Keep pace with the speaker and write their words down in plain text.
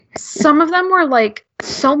some of them were like,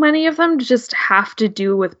 so many of them just have to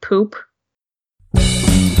do with poop.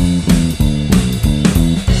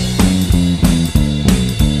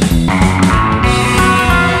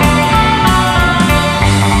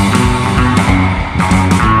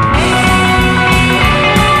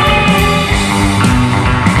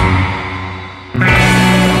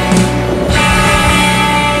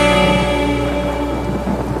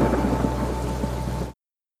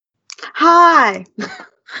 Hi.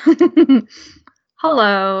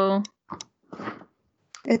 Hello.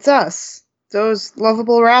 It's us. Those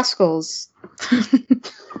lovable rascals.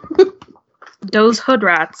 Those hood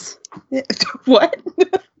rats. What?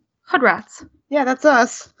 Hood rats. Yeah, that's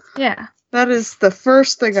us. Yeah. That is the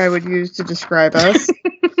first thing I would use to describe us.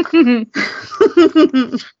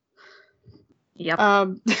 Yep.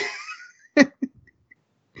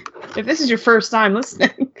 If this is your first time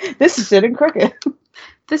listening, this is Sitting Crooked.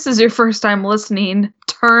 This is your first time listening.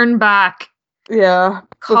 Turn back. Yeah.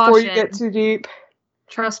 Caution. Before you get too deep.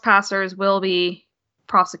 Trespassers will be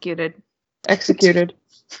prosecuted. Executed.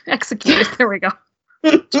 Executed. There we go.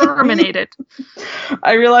 Terminated.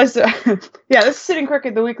 I realized that, yeah, this is Sitting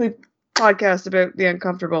Crooked, the weekly podcast about the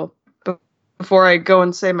uncomfortable. Before I go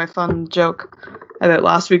and say my fun joke about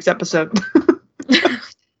last week's episode.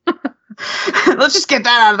 Let's just get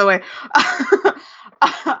that out of the way.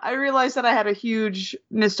 I realized that I had a huge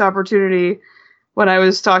missed opportunity when I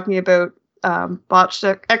was talking about botched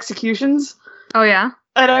executions. Oh, yeah?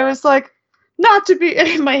 And I was like, not to be,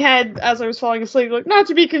 in my head as I was falling asleep, like, not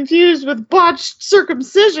to be confused with botched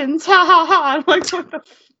circumcisions. Ha ha ha. I'm like, what the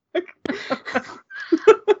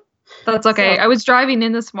fuck? That's okay. So. I was driving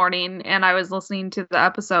in this morning and I was listening to the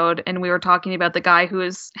episode and we were talking about the guy who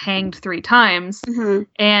was hanged 3 times. Mm-hmm.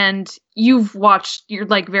 And you're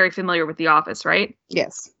like very familiar with The Office, right?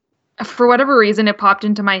 Yes. For whatever reason, it popped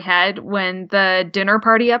into my head when the dinner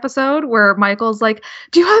party episode where Michael's like,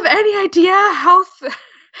 do you have any idea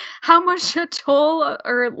how much a toll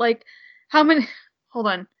or like how many, hold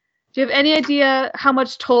on. Do you have any idea how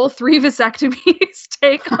much toll 3 vasectomies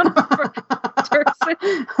take on a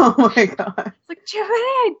person? Oh my god. It's like, do you have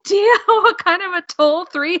any idea what kind of a toll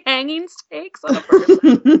 3 hangings takes on a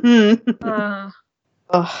person?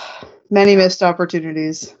 Many missed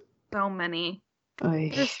opportunities. So many.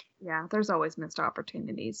 There's always missed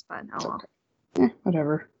opportunities, but oh well.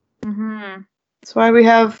 Whatever. Mm-hmm. That's why we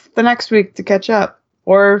have the next week to catch up.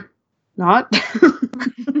 Or not.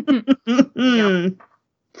 Yep.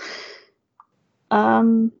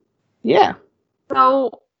 Yeah.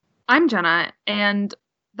 So, I'm Jenna, and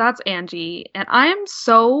that's Angie, and I am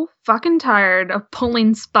so fucking tired of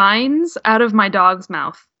pulling spines out of my dog's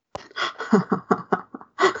mouth.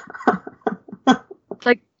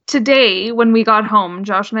 Like, today, when we got home,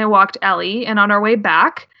 Josh and I walked Ellie, and on our way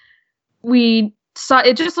back, we saw,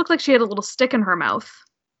 it just looked like she had a little stick in her mouth.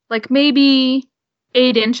 Like, maybe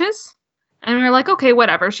 8 inches? And we were like, okay,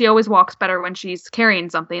 whatever. She always walks better when she's carrying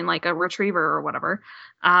something like a retriever or whatever.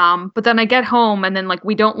 But then I get home and then like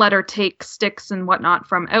we don't let her take sticks and whatnot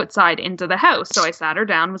from outside into the house. So I sat her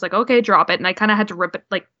down, was like, okay, drop it. And I kind of had to rip it,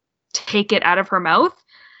 like take it out of her mouth.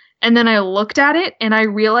 And then I looked at it and I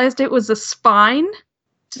realized it was a spine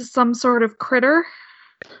to some sort of critter.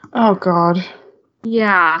 Oh, God.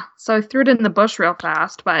 Yeah. So I threw it in the bush real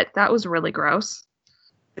fast, but that was really gross.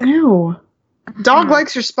 Ew. Dog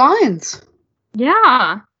likes your spines.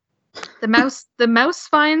 Yeah. The mouse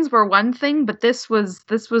spines were one thing, but this was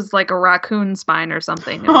like a raccoon spine or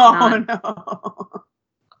something. No.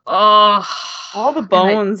 Oh. All the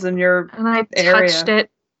bones in your area. Touched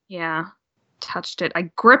it. Yeah. Touched it. I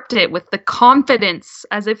gripped it with the confidence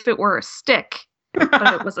as if it were a stick.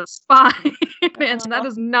 But it was a spine. And that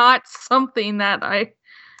is not something that I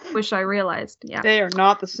wish I realized. Yeah. They are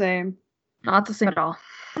not the same. Not the same at all.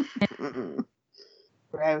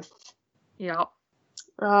 Gross. Yeah.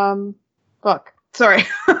 Fuck. Sorry.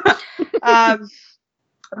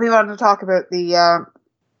 We wanted to talk about the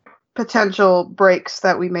potential breaks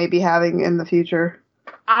that we may be having in the future.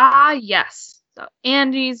 Yes. So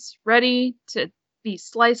Angie's ready to be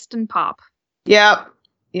sliced and pop. Yep.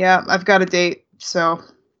 Yeah, I've got a date, so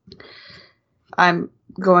I'm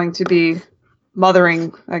going to be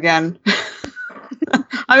mothering again.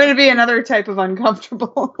 I'm going to be another type of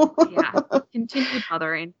uncomfortable. Yeah. Continued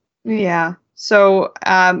mothering. Yeah. So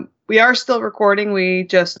we are still recording. We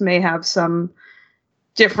just may have some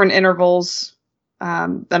different intervals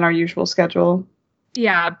than our usual schedule.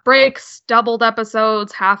 Yeah. Breaks, doubled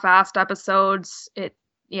episodes, half-assed episodes.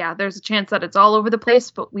 There's a chance that it's all over the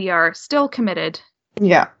place, but we are still committed.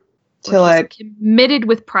 Yeah. Committed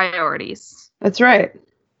with priorities. That's right.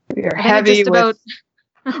 We are heavy with...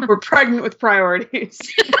 We're pregnant with priorities.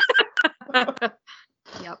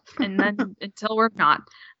 Yep. And then until we're not.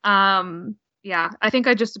 Yeah, I think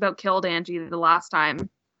I just about killed Angie the last time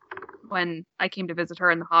when I came to visit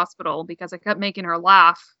her in the hospital because I kept making her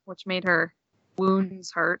laugh, which made her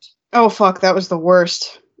wounds hurt. Oh fuck, that was the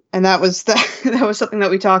worst. And that was that was something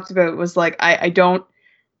that we talked about, was like I'm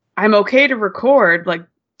okay to record, like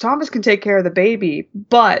Thomas can take care of the baby,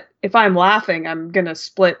 but if I'm laughing, I'm gonna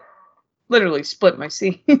literally split my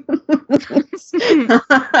scene.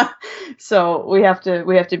 So we have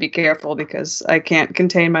to be careful because I can't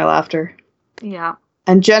contain my laughter. Yeah.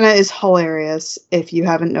 And Jenna is hilarious, if you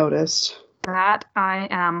haven't noticed. That I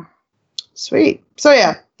am. Sweet. So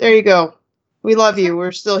yeah, there you go. We love you.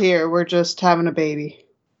 We're still here. We're just having a baby.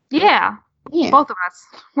 Yeah. Yeah. Both of us.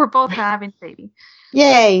 We're both having a baby.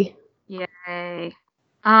 Yay. Yay.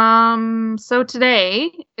 So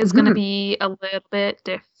today is going to be a little bit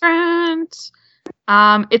different.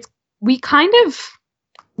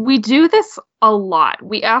 We do this a lot.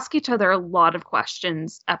 We ask each other a lot of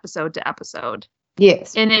questions episode to episode.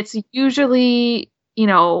 Yes. And it's usually,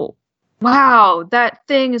 wow, that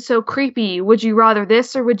thing is so creepy. Would you rather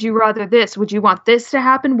this or would you rather this? Would you want this to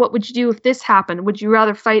happen? What would you do if this happened? Would you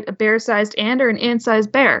rather fight a bear-sized ant or an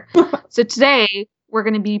ant-sized bear? So today we're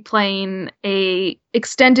going to be playing a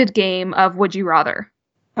extended game of Would You Rather.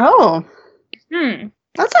 Oh.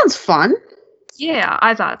 That sounds fun. Yeah,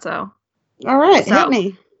 I thought so. All right, hit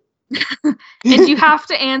me. And you have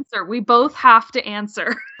to answer. We both have to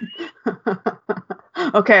answer.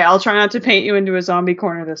 Okay, I'll try not to paint you into a zombie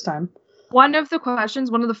corner this time. One of the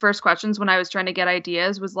first questions when I was trying to get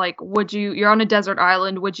ideas was like, you're on a desert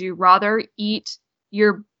island, would you rather eat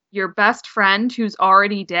your best friend who's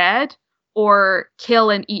already dead or kill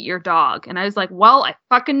and eat your dog? And I was like, well, I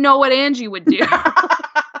fucking know what Angie would do.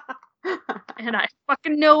 And I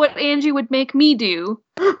fucking know what Angie would make me do.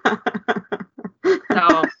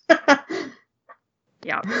 So,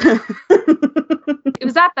 yeah. It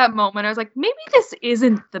was at that moment I was like, maybe this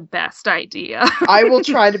isn't the best idea. I will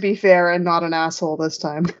try to be fair and not an asshole this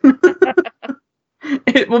time.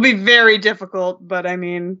 It will be very difficult, but I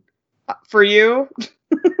mean, for you.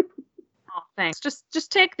 Oh, thanks.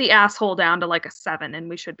 Just take the asshole down to like a 7 and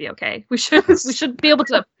we should be okay. We should be able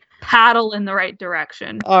to paddle in the right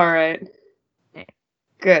direction. All right. Okay.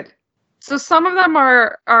 Good. So some of them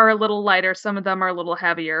are a little lighter, some of them are a little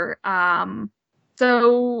heavier.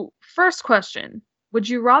 So first question, would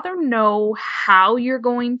you rather know how you're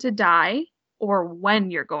going to die or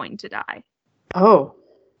when you're going to die? Oh,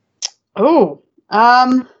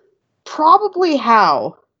 probably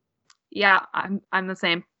how. Yeah, I'm the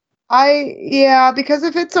same. Because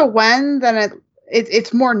if it's a when, then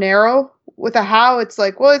it's more narrow. With a how, it's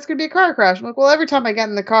like, well, it's going to be a car crash. I'm like, well, every time I get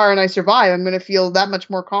in the car and I survive, I'm going to feel that much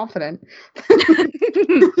more confident.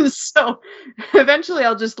 So eventually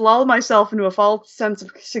I'll just lull myself into a false sense of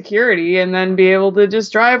security and then be able to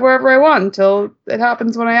just drive wherever I want until it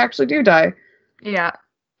happens when I actually do die. Yeah.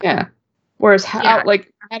 Yeah. Whereas how,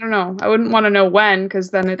 like, I don't know. I wouldn't want to know when, because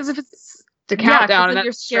then it's the countdown and then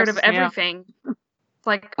you're scared of everything. It's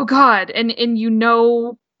like, oh God. And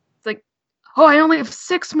it's like, oh, I only have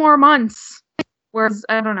 6 more months. Whereas,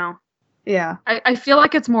 I don't know. Yeah. I feel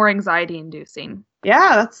like it's more anxiety inducing.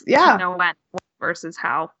 Yeah, to know when versus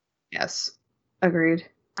how. Yes. Agreed.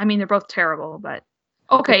 I mean, they're both terrible, but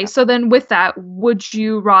okay. Yeah. So then with that, would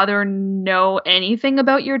you rather know anything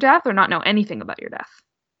about your death or not know anything about your death?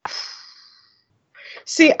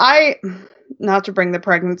 See, not to bring the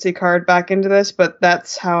pregnancy card back into this, but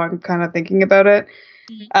that's how I'm kind of thinking about it.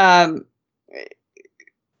 Mm-hmm.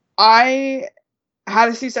 I had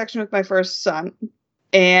a C-section with my first son,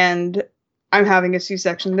 and I'm having a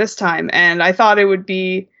C-section this time, and I thought it would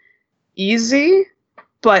be easy,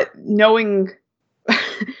 but knowing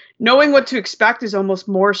what to expect is almost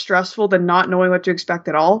more stressful than not knowing what to expect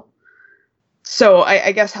at all. So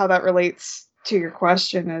I guess how that relates to your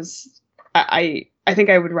question is I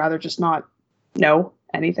think I would rather just not know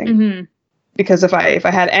anything. Mm-hmm. Because if I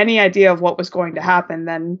had any idea of what was going to happen,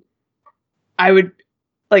 then I would,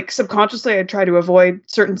 like, subconsciously I'd try to avoid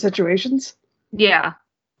certain situations. Yeah.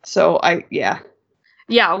 So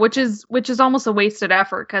Yeah, which is almost a wasted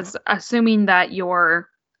effort, because assuming that your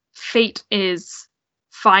fate is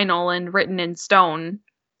final and written in stone,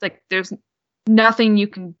 like, there's nothing you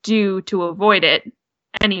can do to avoid it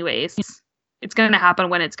anyways. It's going to happen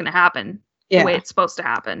when it's going to happen. Yeah. The way it's supposed to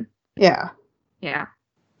happen. Yeah. Yeah.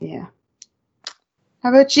 Yeah. How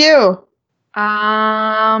about you?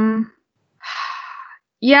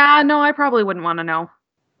 Yeah, no, I probably wouldn't want to know.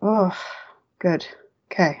 Oh, good.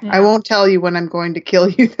 Okay. Yeah. I won't tell you when I'm going to kill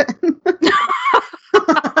you then.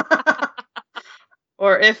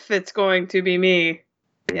 Or if it's going to be me.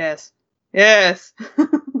 Yes. Yes.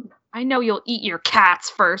 I know you'll eat your cats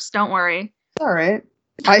first. Don't worry. All right.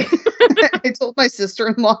 I I told my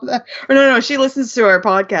sister-in-law that. Or no, she listens to our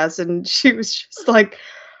podcast, and she was just like,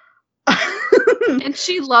 And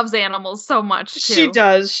she loves animals so much too. She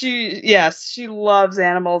does. She loves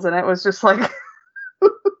animals, and it was just like,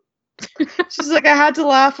 she's like, I had to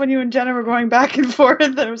laugh when you and Jenna were going back and forth,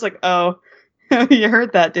 and I was like, oh, you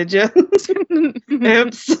heard that, did you?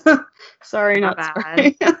 Oops. Sorry, not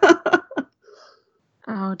sorry.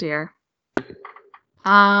 Oh dear.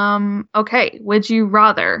 Okay. Would you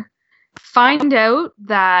rather find out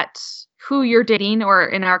that who you're dating, or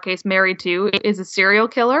in our case, married to, is a serial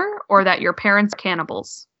killer, or that your parents are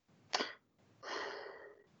cannibals?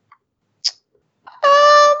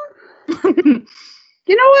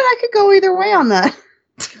 You know what? I could go either way on that.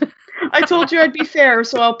 I told you I'd be fair,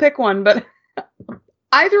 so I'll pick one, but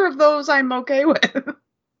either of those I'm okay with.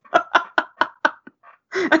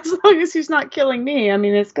 As long as he's not killing me, I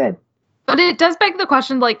mean, it's good. But it does beg the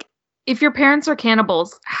question, like, if your parents are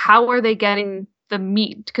cannibals, how are they getting the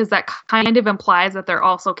meat? Because that kind of implies that they're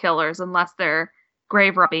also killers, unless they're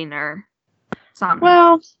grave robbing or something.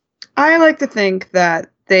 Well, I like to think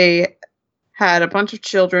that they had a bunch of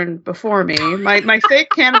children before me. My fake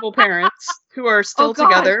cannibal parents, who are still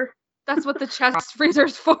together. That's what the chest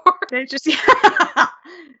freezer's for. They just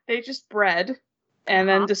bred. And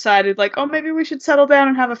then decided, like, oh, maybe we should settle down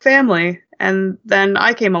and have a family. And then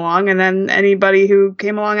I came along, and then anybody who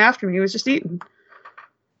came along after me was just eaten.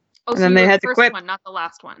 Oh, and so then they had to quit. One, not the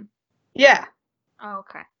last one. Yeah. Oh,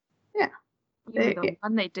 okay. Yeah. You were the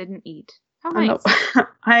one they didn't eat. How nice.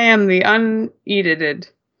 I am the uneated.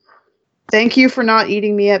 Thank you for not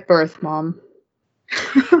eating me at birth, Mom.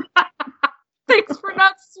 Thanks for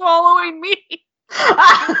not swallowing me.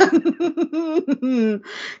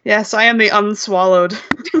 Yes, I am the unswallowed.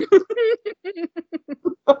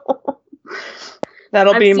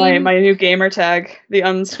 That'll be my new gamer tag, the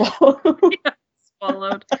unswallowed. Yeah,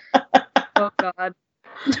 swallowed. Oh God.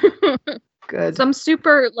 Good. Some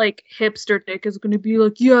super like hipster dick is going to be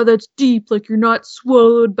like, yeah, that's deep. Like you're not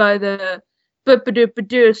swallowed by the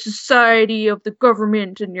society of the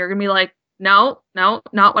government, and you're gonna be like, no, not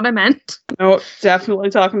what I meant. No, definitely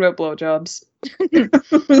talking about blowjobs.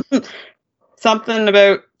 Something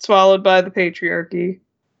about swallowed by the patriarchy.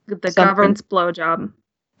 The government's blowjob.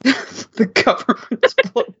 The government's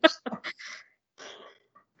blowjob.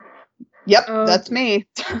 Yep, that's me.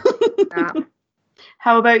 Yeah.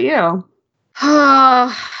 How about you?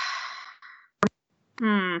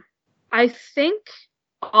 I think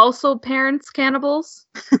also parents cannibals.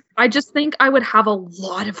 I just think I would have a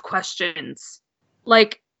lot of questions.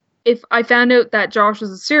 Like, if I found out that Josh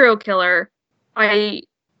was a serial killer, I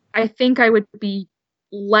think I would be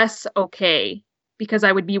less okay, because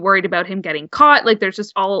I would be worried about him getting caught. Like, there's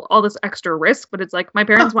just all this extra risk. But it's like, my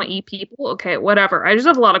parents want to eat people. Okay, whatever. I just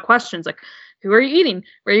have a lot of questions. Like, who are you eating?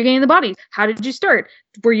 Where are you getting the bodies? How did you start?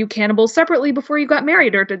 Were you cannibals separately before you got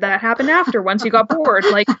married, or did that happen after, once you got bored?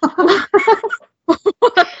 Like,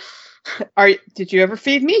 did you ever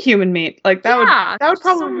feed me human meat? Like, that would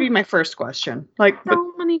probably be my first question. Like,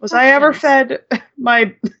 was I ever fed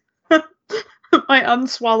my my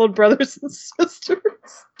unswallowed brothers and sisters?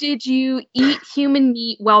 Did you eat human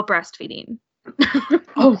meat while breastfeeding?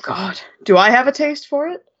 Oh God, do I have a taste for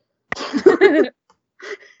it?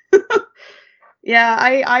 Yeah,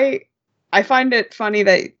 I find it funny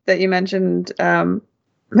that you mentioned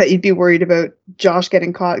that you'd be worried about Josh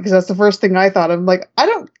getting caught, because that's the first thing I thought of. I'm like, I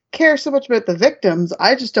don't care so much about the victims.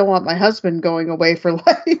 I just don't want my husband going away for life.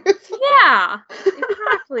 Yeah,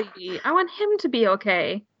 exactly. I want him to be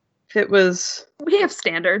okay. If it was... We have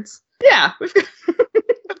standards. Yeah, we've got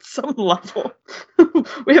at some level.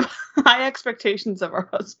 We have high expectations of our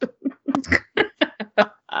husband.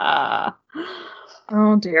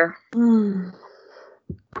 Oh dear.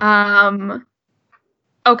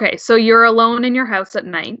 Okay, so you're alone in your house at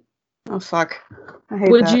night. Oh fuck. I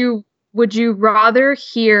hate that. Would you rather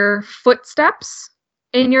hear footsteps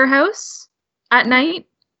in your house at night,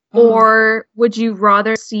 or would you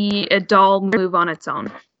rather see a doll move on its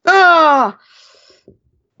own?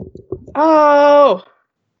 Oh.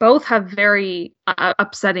 Both have very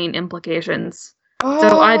upsetting implications.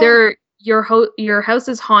 So either your house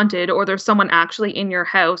is haunted, or there's someone actually in your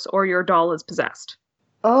house, or your doll is possessed.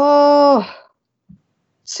 Oh.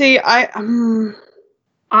 See, I'm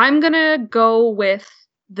gonna go with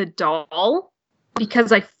the doll,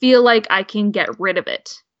 because I feel like I can get rid of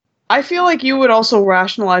it. I feel like you would also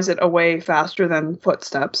rationalize it away faster than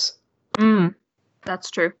footsteps. That's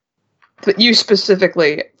true. But you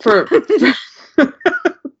specifically,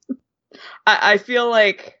 I feel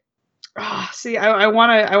like See, I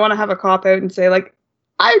wanna have a cop out and say like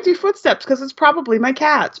I do footsteps because it's probably my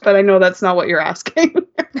cats, but I know that's not what you're asking.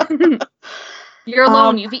 You're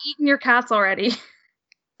alone. You've eaten your cats already.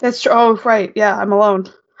 That's true. Oh, right. Yeah, I'm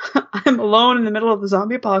alone. I'm alone in the middle of the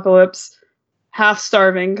zombie apocalypse, half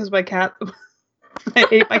starving because my cat. I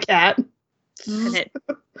ate my cat. And it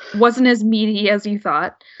wasn't as meaty as you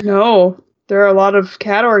thought. No, there are a lot of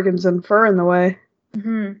cat organs and fur in the way.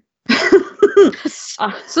 Mm-hmm.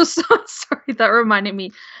 So sorry, that reminded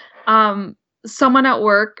me. Someone at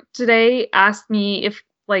work today asked me if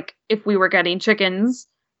we were getting chickens,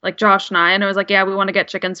 like Josh and I was like, yeah, we want to get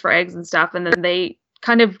chickens for eggs and stuff. And then they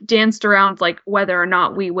kind of danced around like whether or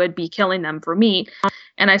not we would be killing them for meat.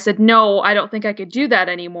 And I said, no, I don't think I could do that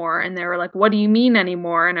anymore. And they were like, what do you mean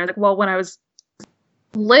anymore? And I was like, well, when I was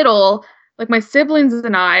little, like my siblings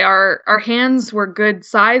and I, our hands were good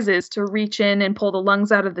sizes to reach in and pull the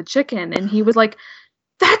lungs out of the chicken. And he was like,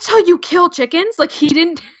 that's how you kill chickens? Like he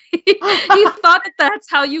didn't, he thought that that's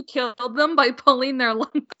how you killed them, by pulling their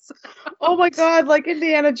lungs out. Oh my God, like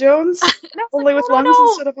Indiana Jones, only like, with lungs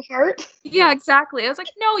instead of a heart? Yeah, exactly. I was like,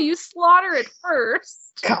 no, you slaughter it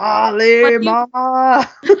first. Kali Mama.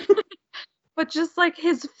 But just like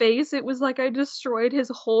his face, it was like I destroyed his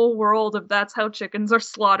whole world of that's how chickens are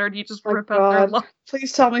slaughtered. You just rip out their lungs.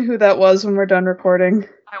 Please tell me who that was when we're done recording.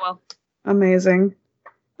 I will. Amazing.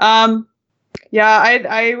 Yeah,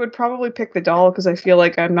 I would probably pick the doll because I feel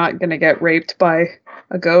like I'm not going to get raped by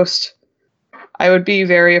a ghost. I would be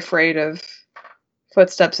very afraid of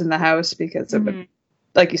footsteps in the house because it would,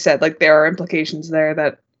 like you said, like there are implications there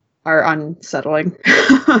that are unsettling.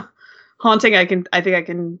 Haunting, I think I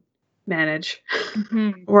can manage.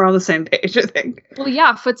 We're on the same page, I think. Well,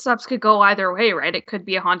 yeah, footsteps could go either way, right? It could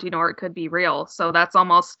be a haunting or it could be real. So that's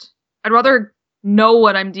almost, I'd rather know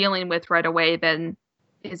what I'm dealing with right away than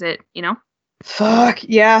is it, Fuck,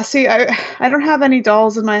 yeah. See, I don't have any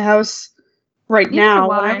dolls in my house right now.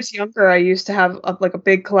 When I was younger, I used to have a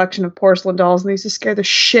big collection of porcelain dolls, and they used to scare the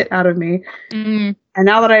shit out of me. And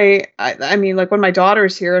now that I mean, like when my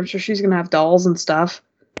daughter's here, I'm sure she's gonna have dolls and stuff.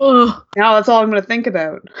 Ugh. Now that's all I'm gonna think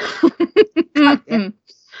about. I'm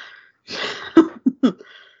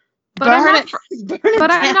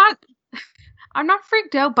not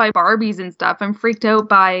freaked out by Barbies and stuff. I'm freaked out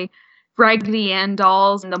by Raggedy Ann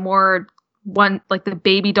dolls and the more the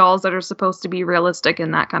baby dolls that are supposed to be realistic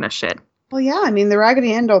and that kind of shit. Well, yeah, I mean the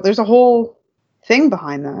Raggedy Ann doll. There's a whole thing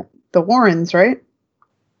behind that. The Warrens, right?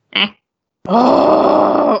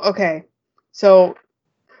 Oh, okay. So,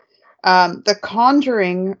 The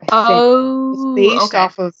Conjuring, I think, is based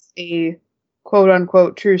off of a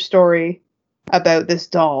quote-unquote true story about this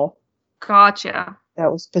doll. Gotcha.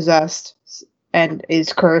 That was possessed and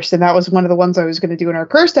is cursed, and that was one of the ones I was going to do in our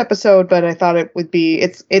cursed episode, but I thought it would be,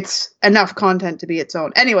 it's enough content to be its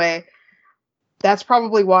own. Anyway, that's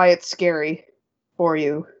probably why it's scary for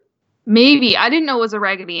you. Maybe. I didn't know it was a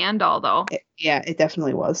Raggedy Ann doll, though. It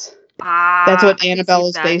definitely was. That's what Annabelle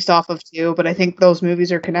is based off of, too, but I think those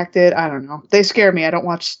movies are connected. I don't know. They scare me. I don't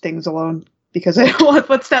watch things alone because I don't want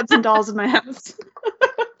footsteps and dolls in my house.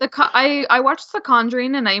 I watched The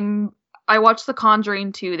Conjuring, and I watched The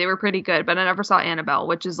Conjuring 2. They were pretty good, but I never saw Annabelle,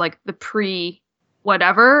 which is like the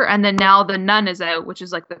pre-whatever, and then now The Nun is out, which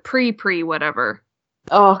is like the pre-whatever.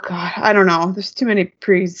 Oh, God. I don't know. There's too many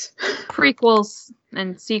pre's. Prequels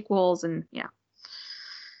and sequels and, yeah.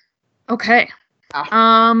 Okay.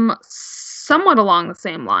 Somewhat along the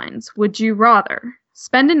same lines, would you rather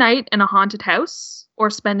spend a night in a haunted house or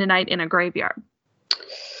spend a night in a graveyard?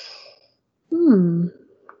 I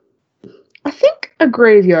think a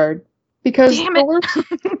graveyard. Because damn it.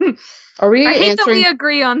 Are we I hate that we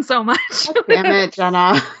agree on so much. Oh, damn it,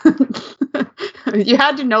 Jenna. You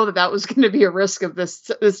had to know that was going to be a risk of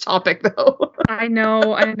this topic, though. I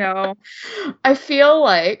know. I feel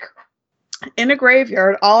like in a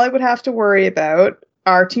graveyard, all I would have to worry about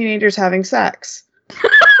are teenagers having sex.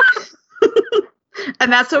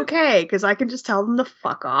 And that's okay, because I can just tell them to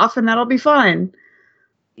fuck off, and that'll be fine.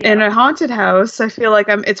 Yeah. In a haunted house, I feel like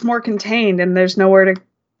it's more contained, and there's nowhere to,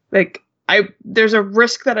 there's a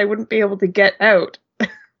risk that I wouldn't be able to get out,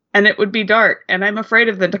 and it would be dark, and I'm afraid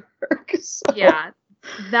of the dark. So. Yeah,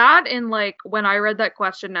 that and when I read that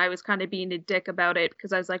question, I was kind of being a dick about it,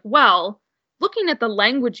 because I was like, well, looking at the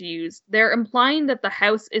language used, they're implying that the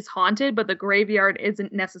house is haunted, but the graveyard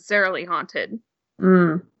isn't necessarily haunted.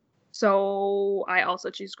 So I also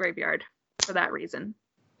choose graveyard for that reason.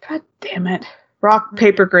 God damn it. Rock,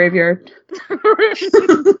 paper, graveyard.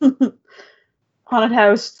 Haunted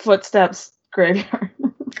house, footsteps, graveyard.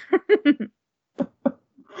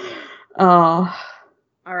 Oh.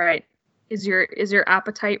 All right. Is your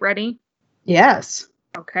appetite ready? Yes.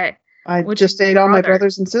 Okay. I Would just you ate all my rather?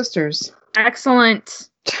 brothers and sisters. Excellent.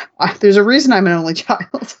 There's a reason I'm an only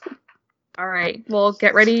child. All right. Well,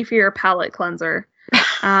 get ready for your palate cleanser.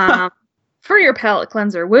 For your palate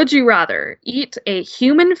cleanser, would you rather eat a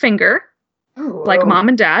human finger, like mom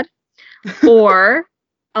and dad, or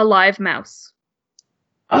a live mouse?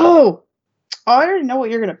 Oh, I already know what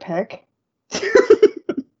you're going to pick.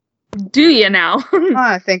 Do you now?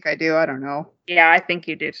 I think I do. I don't know. Yeah, I think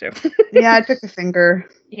you do too. Yeah, I'd pick the finger.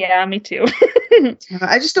 Yeah, me too.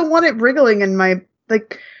 I just don't want it wriggling in my,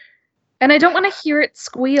 like... And I don't want to hear it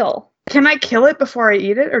squeal. Can I kill it before I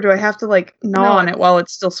eat it, or do I have to, like, gnaw on it while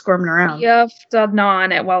it's still squirming around? You have to gnaw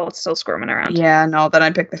on it while it's still squirming around. Yeah, no, then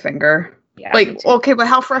I'd pick the finger. Yeah, like, okay, but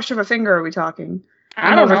how fresh of a finger are we talking?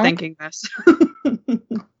 I don't know. Overthinking this.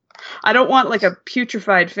 I don't want, like, a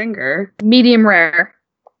putrefied finger. Medium rare.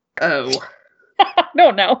 Oh.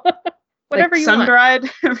 No. Whatever like you sun-dried?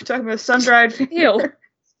 Are we talking about sun-dried finger? Ew.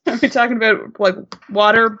 Are we talking about, like,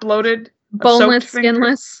 water bloated? Boneless,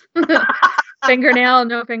 skinless. Fingernail,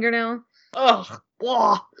 no fingernail. Ugh.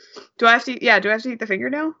 Blah. Do I have to eat the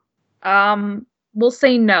fingernail? We'll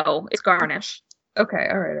say no. It's garnish. Okay,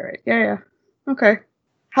 all right. Yeah. Okay.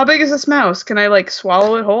 How big is this mouse? Can I, like,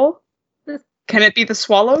 swallow it whole? Can it be the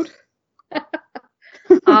swallowed?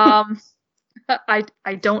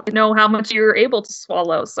 I don't know how much you're able to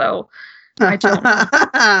swallow, so I don't.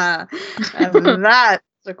 And that's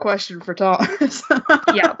a question for Thomas.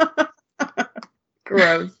 Yeah.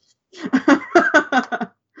 Gross.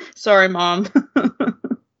 Sorry, Mom.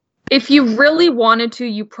 If you really wanted to,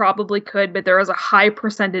 you probably could, but there is a high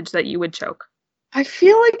percentage that you would choke. I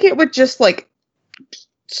feel like it would just, like,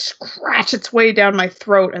 scratch its way down my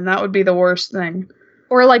throat, and that would be the worst thing.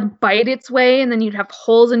 Or, like, bite its way, and then you'd have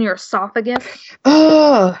holes in your esophagus.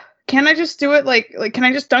 Ugh. Can I just do it, like, can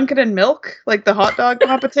I just dunk it in milk? Like the hot dog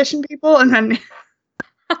competition people? And then...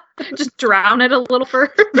 Just drown it a little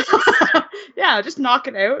first. Yeah, just knock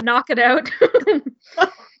it out. Knock it out.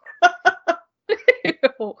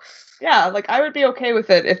 Yeah, like, I would be okay with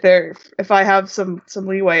it if I have some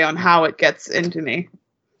leeway on how it gets into me.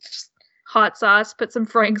 Just hot sauce. Put some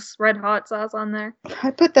Frank's Red Hot sauce on there.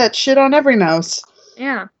 I put that shit on every mouse.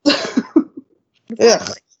 Yeah.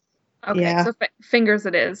 Exactly. Okay, Yeah. so fingers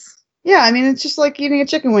it is. Yeah, I mean, it's just like eating a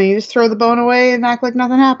chicken wing. You just throw the bone away and act like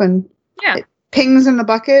nothing happened. Yeah. It pings in the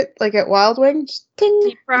bucket, like at Wild Wing. Just ting.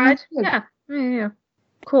 Deep fried. Yeah.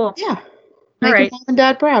 Cool. Yeah. All Make right. mom and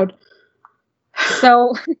dad proud.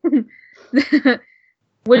 So,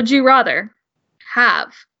 would you rather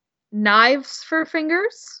have knives for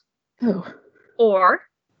fingers Oh. or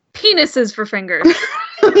penises for fingers?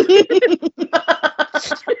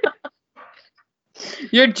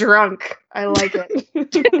 You're drunk. I like it.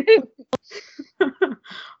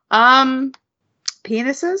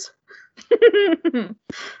 Penises?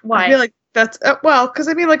 Why? I feel like that's because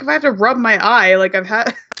I mean, like, if I have to rub my eye, like I've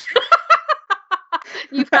had.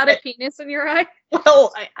 You've had a penis in your eye?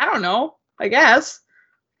 Well, I don't know. I guess.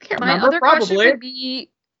 Can't My remember. other question Probably.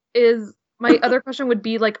 would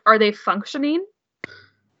be like, are they functioning?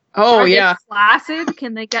 Oh Are yeah. they flaccid?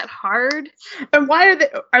 Can they get hard? And why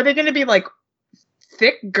are they going to be like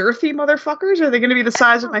thick, girthy motherfuckers? Or are they going to be the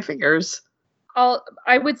size of my fingers?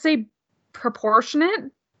 I would say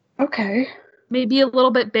proportionate. Okay. Maybe a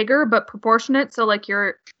little bit bigger, but proportionate. So like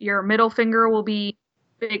your middle finger will be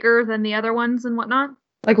bigger than the other ones and whatnot.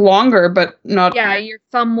 Like longer, but not. Yeah, your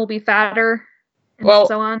thumb will be fatter, and Well,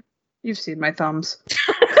 so on. You've seen my thumbs.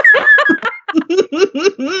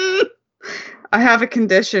 I have a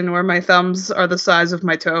condition where my thumbs are the size of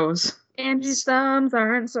my toes. Angie's thumbs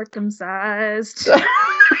aren't circumcised.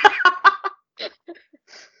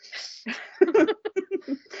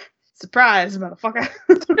 Surprise, motherfucker.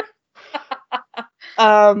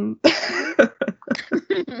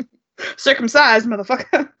 Circumcised,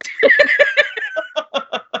 motherfucker.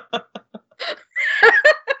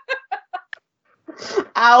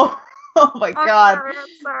 Ow. Oh my god. I'm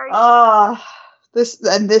sorry.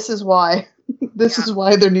 This is why. This is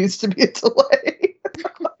why there needs to be a delay.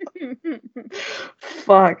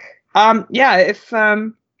 Fuck. Yeah, if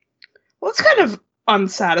well, it's kind of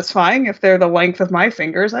unsatisfying if they're the length of my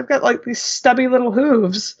fingers. I've got like these stubby little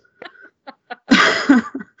hooves.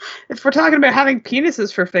 If we're talking about having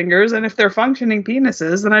penises for fingers, and if they're functioning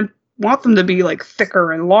penises, then I want them to be like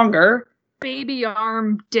thicker and longer. Baby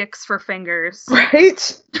arm dicks for fingers.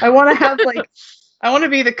 Right? I want to have like I want to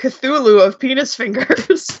be the Cthulhu of penis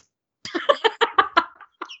fingers.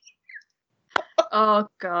 Oh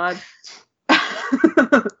god.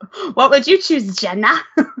 What would you choose, Jenna?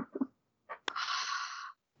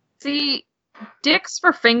 See, dicks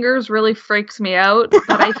for fingers really freaks me out,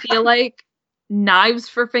 but I feel like Knives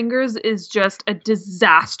for Fingers is just a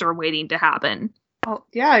disaster waiting to happen. Oh,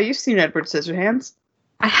 yeah, you've seen Edward Scissorhands.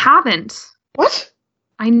 I haven't. What?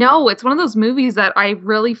 I know, it's one of those movies that I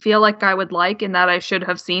really feel like I would like and that I should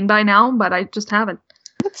have seen by now, but I just haven't.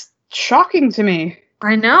 That's shocking to me.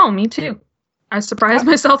 I know, me too. I surprise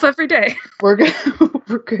myself every day. We're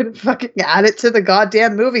gonna fucking add it to the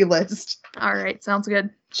goddamn movie list. All right, sounds good.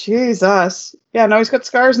 Jesus. Yeah, no, he's got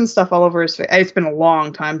scars and stuff all over his face. It's been a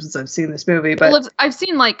long time since I've seen this movie, but Well, I've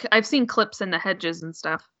seen clips in the hedges and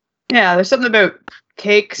stuff. yeah, there's something about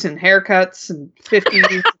cakes and haircuts and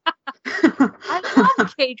 50s. I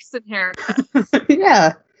love cakes and haircuts.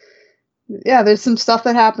 Yeah. Yeah, there's some stuff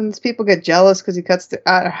that happens. People get jealous because he cuts the...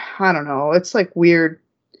 I don't know. It's like weird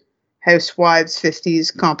housewives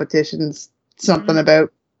 50s competitions. Something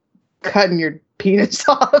about cutting your penis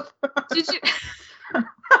off. Did you...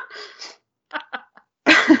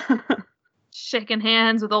 Shaking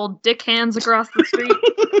hands with old Dick Hands across the street.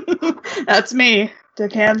 That's me.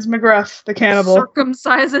 Dick Hands McGruff, the cannibal.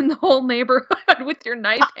 Circumcising the whole neighborhood with your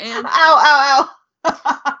knife hands. Ow, ow,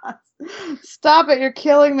 ow. Stop it, you're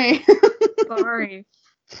killing me. Sorry.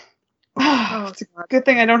 It's a good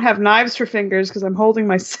thing I don't have knives for fingers because I'm holding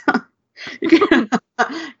my son. You can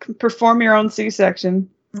perform your own C-section.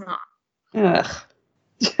 Ugh.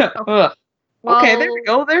 Ugh. Well, okay, there we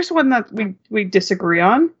go. There's one that we disagree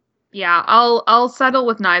on. Yeah, I'll settle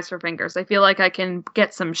with knives for fingers. I feel like I can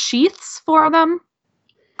get some sheaths for them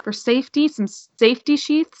for safety, some safety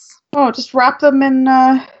sheaths. Oh, just wrap them in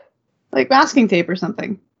like masking tape or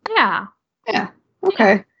something. Yeah. Yeah.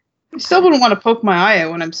 Okay. I still wouldn't want to poke my eye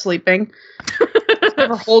out when I'm sleeping.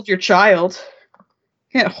 Never hold your child.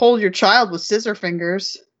 You can't hold your child with scissor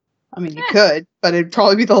fingers. I mean, you could, but it'd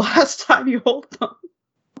probably be the last time you hold them.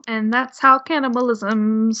 And that's how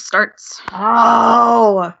cannibalism starts.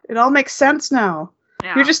 Oh, it all makes sense now.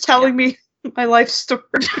 Yeah. You're just telling me my life story.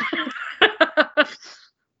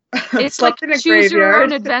 It's like choose your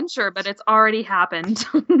own adventure, but it's already happened.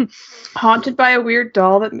 Haunted by a weird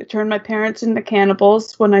doll that turned my parents into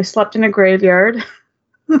cannibals when I slept in a graveyard.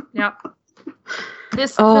 Yep.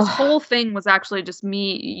 This whole thing was actually just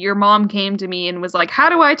me. Your mom came to me and was like, "How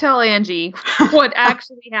do I tell Angie what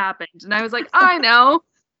actually happened?" And I was like, "I know.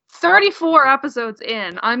 34 episodes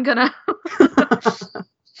in, I'm gonna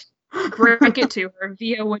break it to her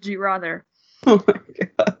via Would You Rather." Oh my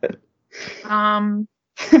god.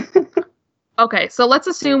 Okay, so let's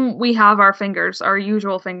assume we have our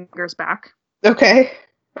usual fingers back. Okay.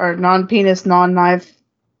 Our non-penis, non-knife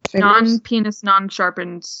fingers. Non-penis,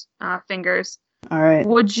 non-sharpened fingers. All right.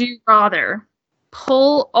 Would you rather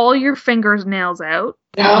pull all your fingernails out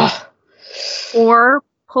or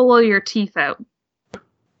pull all your teeth out?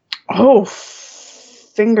 Oh,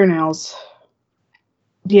 fingernails.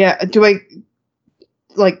 Yeah,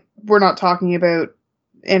 we're not talking about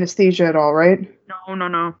anesthesia at all, right?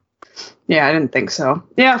 No. Yeah, I didn't think so.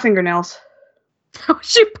 Yeah, fingernails. How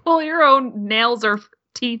would you pull your own nails or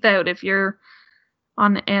teeth out if you're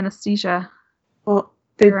on anesthesia? Well,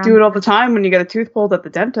 they do it all the time when you get a tooth pulled at the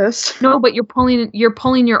dentist. No, but you're pulling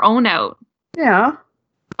your own out. Yeah.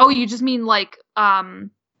 Oh, you just mean like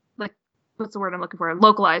what's the word I'm looking for?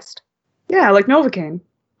 Localized. Yeah, like Novocaine.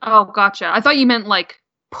 Oh, gotcha. I thought you meant like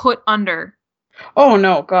put under. Oh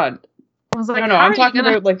no, God. I was like, no, I'm talking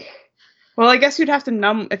about like. Well, I guess you'd have to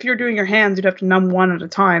numb if you're doing your hands. You'd have to numb one at a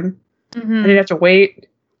time, and you'd have to wait.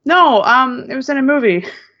 No, it was in a movie.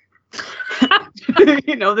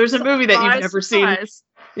 There's a movie that you've never seen.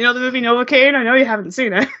 You know the movie Novocaine? I know you haven't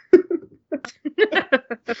seen it.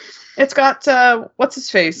 It's got what's his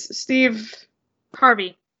face? Steve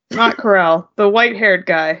Harvey. Not Carell, the white-haired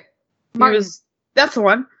guy. Martin. That's the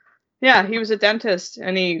one. Yeah, he was a dentist,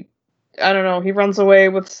 and he runs away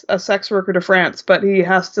with a sex worker to France, but he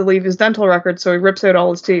has to leave his dental record, so he rips out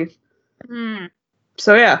all his teeth.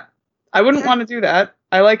 So yeah, I wouldn't want to do that.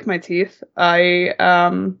 I like my teeth. I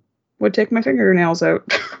would take my fingernails out.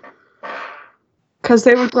 Because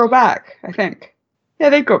they would grow back, I think. Yeah,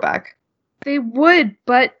 they'd grow back. They would,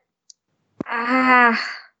 but...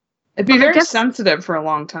 It'd be very sensitive for a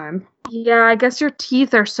long time. Yeah, I guess your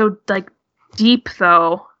teeth are so, like, deep,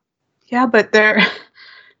 though. Yeah, but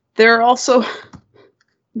they're also...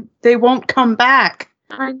 They won't come back.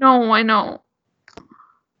 I know.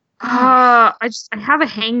 I have a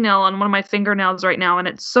hangnail on one of my fingernails right now, and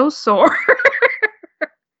it's so sore.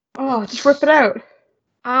 Oh, just rip it out.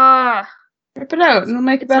 Rip it out, and it'll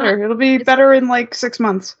make it better. It'll be better in, like, 6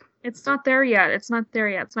 months. It's not there yet. It's not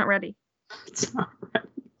ready. It's not ready.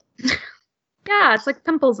 Yeah, it's like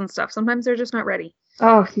pimples and stuff. Sometimes they're just not ready.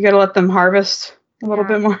 Oh, you gotta let them harvest a little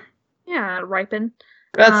bit more. Yeah, ripen.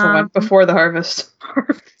 That's the one before the harvest.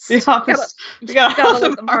 Harvest. The harvest. You gotta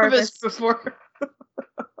let them harvest before.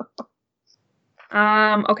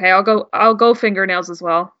 Okay, I'll go fingernails as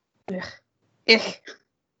well.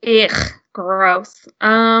 Ugh, gross.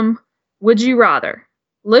 Would you rather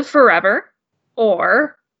live forever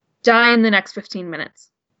or die in the next 15 minutes?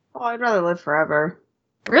 Oh, I'd rather live forever.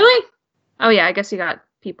 Really? Oh yeah, I guess you got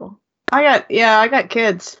people. I got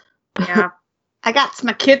kids. Yeah. I got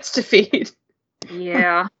my kids to feed.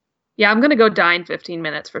 Yeah. Yeah, I'm gonna go die in 15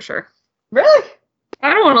 minutes for sure. Really?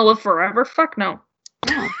 I don't want to live forever. Fuck no.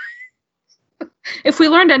 No. If we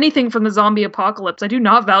learned anything from the zombie apocalypse, I do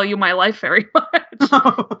not value my life very much.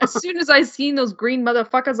 As soon as I seen those green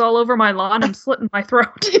motherfuckers all over my lawn, I'm slitting my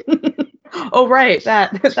throat. Oh right,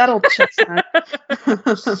 that'll check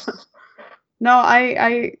that. No,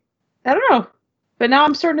 I don't know. But now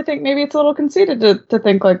I'm starting to think maybe it's a little conceited to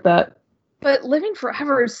think like that. But living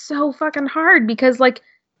forever is so fucking hard because, like,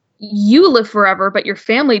 you live forever, but your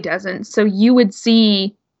family doesn't. So you would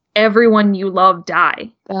see everyone you love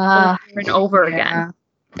die over and over again.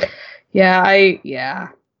 Yeah.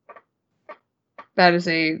 That is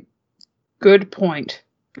a good point.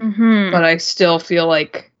 Mm-hmm. But I still feel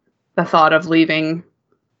like the thought of leaving.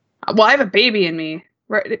 Well, I have a baby in me.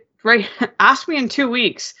 Right. Ask me in 2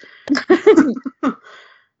 weeks. Because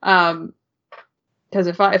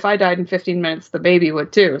if I died in 15 minutes, the baby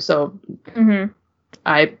would too. So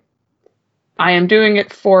I am doing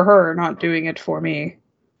it for her, not doing it for me.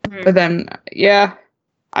 Mm-hmm. But then, yeah,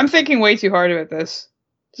 I'm thinking way too hard about this.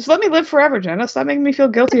 Just let me live forever, Jenna. Stop making me feel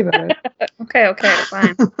guilty about it. Okay,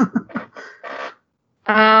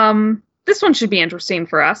 fine. This one should be interesting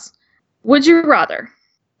for us. Would you rather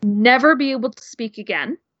never be able to speak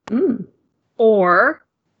again, or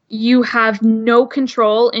you have no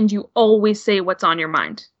control and you always say what's on your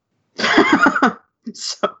mind?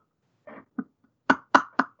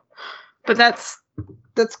 But that's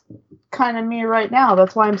kind of me right now.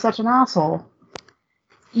 That's why I'm such an asshole.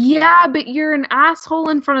 Yeah, but you're an asshole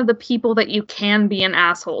in front of the people that you can be an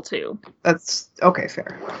asshole to. That's okay,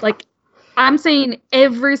 fair. Like, I'm saying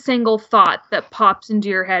every single thought that pops into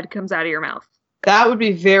your head comes out of your mouth. That would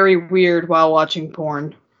be very weird while watching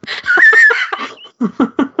porn.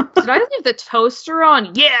 Did I leave the toaster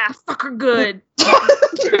on? Yeah, fuck her good.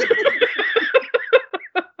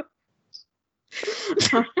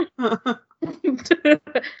 Oh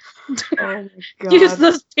my God. Use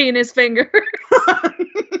those penis fingers.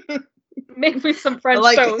 Make me some French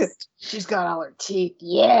toast. It. She's got all her teeth.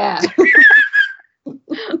 Yeah.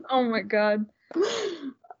 Oh my God.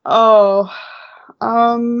 Oh.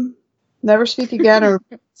 Never speak again or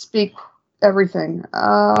speak everything.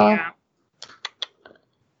 Yeah.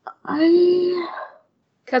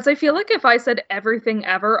 Because I feel like if I said everything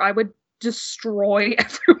ever, I would destroy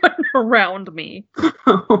everyone around me.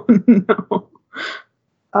 Oh no.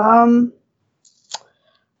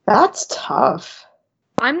 That's tough.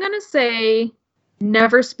 I'm gonna say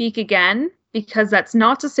never speak again, because that's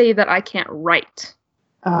not to say that I can't write.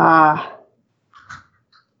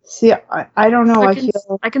 See, I don't know.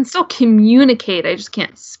 I can still communicate. I just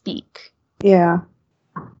can't speak. Yeah.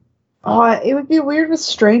 Oh, it would be weird with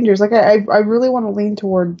strangers. Like, I really want to lean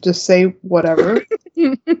toward just say whatever.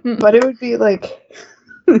 But it would be like...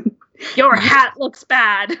 Your hat looks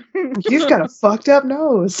bad. You've got a fucked up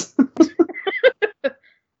nose.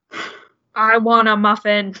 I want a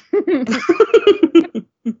muffin.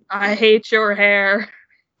 I hate your hair.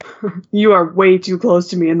 You are way too close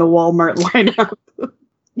to me in the Walmart lineup.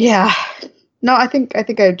 Yeah. No, I think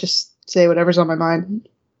I'd just say whatever's on my mind.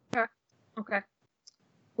 Okay.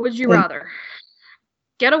 Would you rather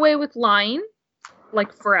get away with lying,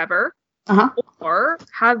 like forever, or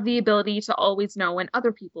have the ability to always know when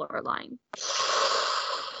other people are lying?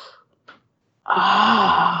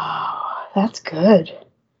 Oh, that's good.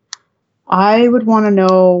 I would want to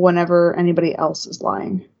know whenever anybody else is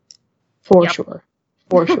lying. For sure.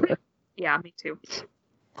 Yeah, me too.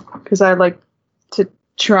 Because I like to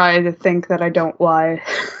try to think that I don't lie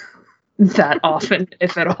that often,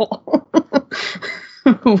 if at all.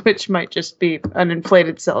 Which might just be an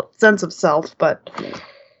inflated sense of self, but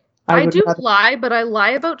I do lie, but I lie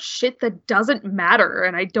about shit that doesn't matter,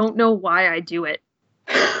 and I don't know why I do it.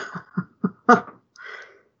 I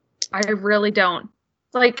really don't.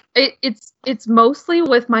 Like, it's mostly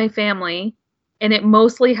with my family, and it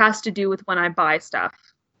mostly has to do with when I buy stuff.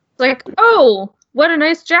 It's like, oh, what a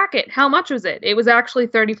nice jacket. How much was it? It was actually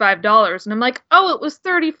 $35. And I'm like, oh, it was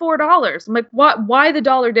 $34. I'm like, what? Why the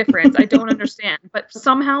dollar difference? I don't understand. But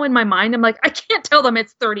somehow in my mind, I'm like, I can't tell them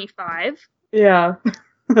it's 35. Yeah.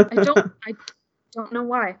 I don't know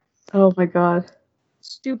why. Oh my God.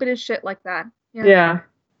 Stupid as shit like that. Yeah.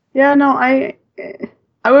 Yeah, no, I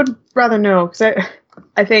would rather know because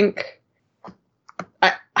I think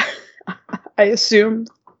I I assume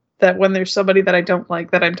that when there's somebody that I don't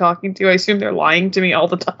like that I'm talking to, I assume they're lying to me all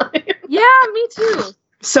the time. Yeah, me too.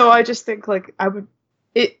 So I just think like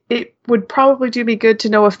it would probably do me good to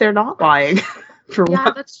know if they're not lying. For Yeah,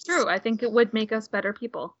 once. that's true. I think it would make us better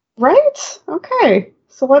people. Right? Okay.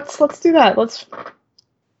 So let's do that. Let's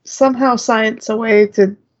somehow science a way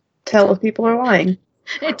to tell if people are lying.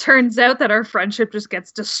 It turns out that our friendship just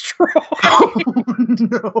gets destroyed. Oh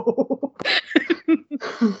no.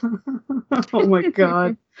 Oh my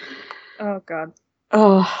god. Oh god.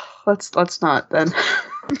 Oh, let's not then.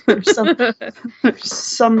 there's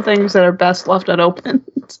some things that are best left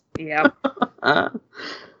unopened. Yep.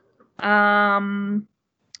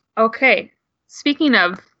 Okay. Speaking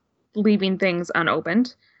of leaving things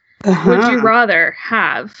unopened, would you rather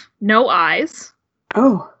have no eyes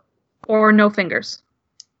Oh. or no fingers?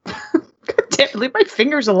 God damn, leave my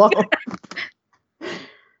fingers alone.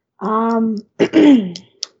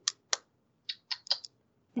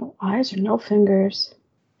 No eyes or no fingers.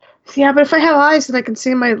 Yeah, but if I have eyes, then I can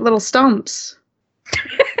see my little stumps.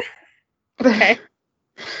 Okay.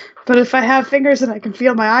 But if I have fingers, then I can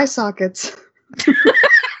feel my eye sockets.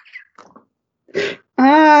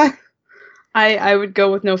 I would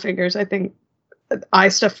go with no fingers. I think eye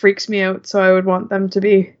stuff freaks me out, so I would want them to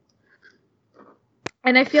be.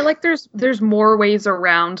 And I feel like there's more ways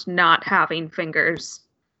around not having fingers.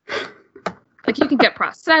 Like you can get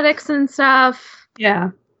prosthetics and stuff.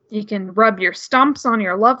 Yeah. You can rub your stumps on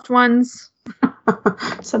your loved ones.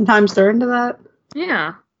 Sometimes they're into that.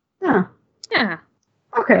 Yeah. Yeah. Yeah.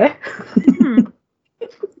 Okay.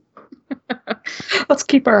 Let's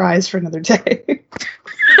keep our eyes for another day.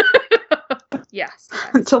 Yes.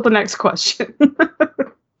 Until the next question.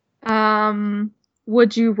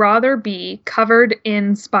 Would you rather be covered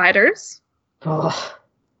in spiders Oh,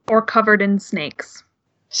 or covered in snakes?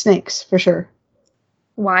 snakes, for sure.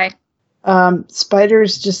 Why?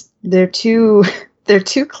 Spiders just they're too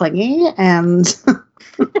clingy and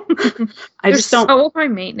I just don't. So high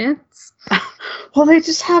maintenance. Well, they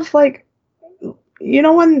just have like, you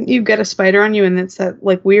know, when you get a spider on you and it's that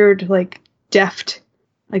like weird like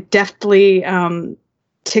deftly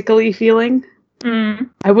tickly feeling. Mm.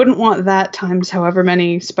 I wouldn't want that times however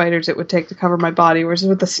many spiders it would take to cover my body. Whereas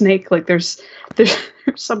with a snake, like there's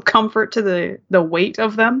some comfort to the weight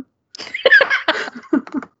of them.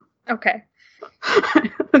 Okay.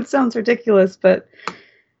 It sounds ridiculous, but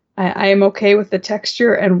I am okay with the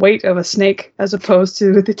texture and weight of a snake as opposed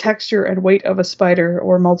to the texture and weight of a spider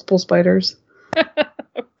or multiple spiders.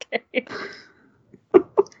 Okay.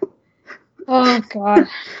 Oh god.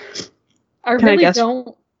 I Can I really guess?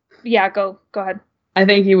 don't. Yeah, go ahead. I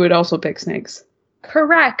think you would also pick snakes.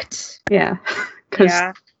 Correct. Yeah. Because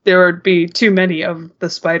Yeah. there would be too many of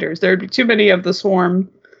the spiders. There would be too many of the swarm.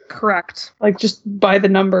 Correct. Like, just by the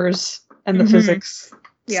numbers and the physics,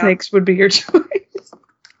 Yeah. snakes would be your choice.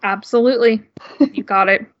 Absolutely. You got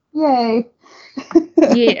it. Yay.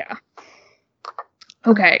 Yeah.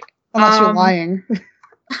 Okay. Unless you're lying.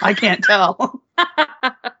 I can't tell.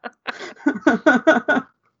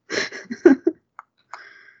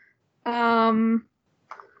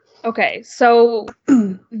 Okay, so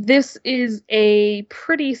this is a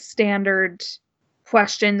pretty standard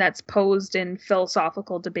question that's posed in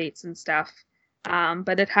philosophical debates and stuff,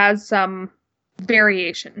 but it has some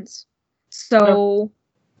variations. So,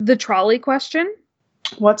 the trolley question.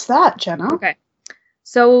 What's that, Jenna? Okay.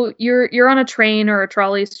 So you're on a train or a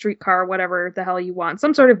trolley, streetcar, whatever the hell you want,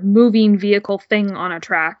 some sort of moving vehicle thing on a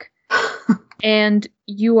track, and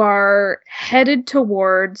you are headed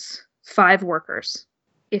towards 5 workers.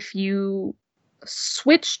 If you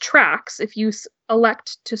switch tracks, if you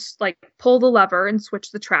elect to like pull the lever and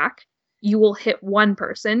switch the track, you will hit 1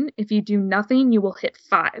 person. If you do nothing, you will hit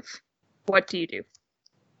 5. What do you do?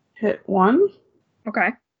 Hit 1?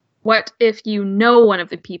 Okay. What if you know one of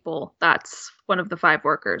the people that's one of the 5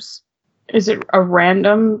 workers? Is it a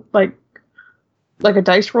random, like a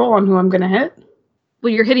dice roll on who I'm going to hit?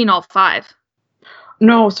 Well, you're hitting all 5.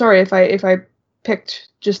 No, sorry, if I picked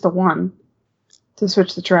just the 1 to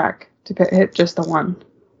switch the track, to hit just the 1.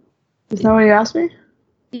 Isn't that what you asked me?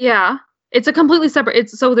 Yeah. It's a completely separate,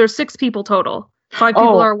 so there's 6 people total. 5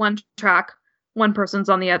 people are one track, 1 person's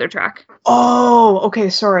on the other track. Oh,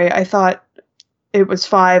 okay, sorry. I thought it was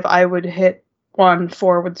 5. I would hit 1,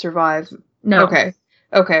 4 would survive. No.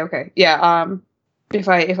 Okay. Yeah. If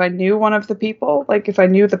I knew one of the people, like if I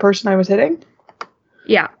knew the person I was hitting.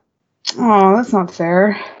 Yeah. Oh, that's not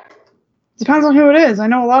fair. Depends on who it is. I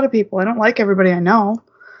know a lot of people. I don't like everybody I know.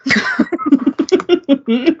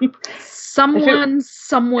 Someone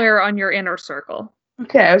somewhere on your inner circle.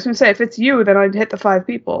 Okay, I was gonna say, if it's you, then I'd hit the 5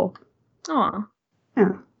 people. Aw.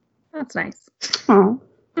 Yeah. That's nice. Oh.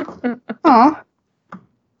 Aw.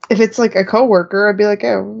 If it's like a coworker, I'd be like,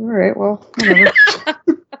 oh, all right, well, whatever.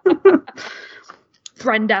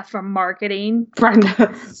 Brenda from marketing.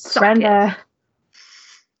 Brenda. Suck it.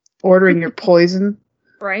 Ordering your poison.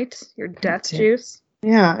 Right? Your death juice.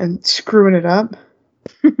 Yeah, and screwing it up.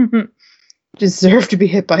 Deserve to be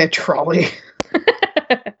hit by a trolley.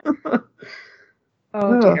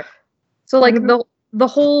 Oh dear. So like the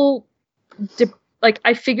whole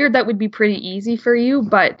I figured that would be pretty easy for you,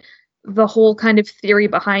 but the whole kind of theory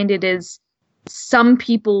behind it is some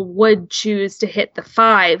people would choose to hit the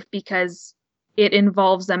 5 because it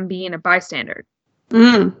involves them being a bystander.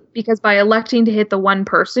 Because by electing to hit the one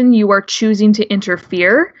person, you are choosing to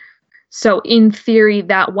interfere. So in theory,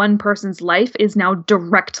 that one person's life is now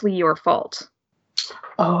directly your fault.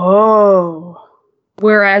 Oh.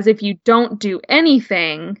 Whereas if you don't do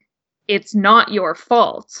anything, it's not your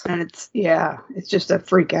fault. And it's just a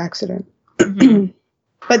freak accident. Mm-hmm.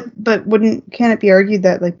 But can't it be argued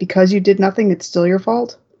that like because you did nothing, it's still your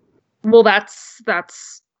fault? Well, that's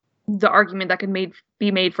the argument that can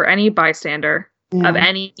be made for any bystander of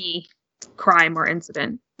any crime or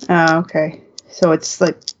incident. Oh, okay. So it's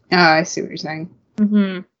like, I see what you're saying.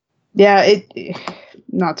 Mm-hmm. Yeah, it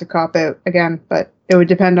not to cop out again, but it would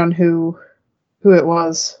depend on who it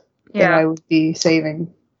was that I would be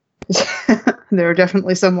saving. There are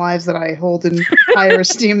definitely some lives that I hold in higher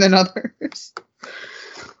esteem than others.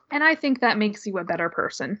 And I think that makes you a better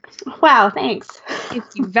person. Wow, thanks. If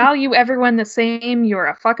you value everyone the same, you're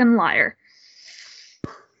a fucking liar.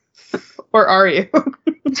 Or are you?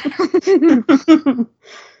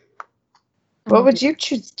 What would you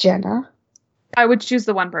choose, Jenna? I would choose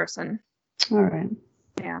the one person. All right.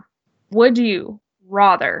 Yeah. Would you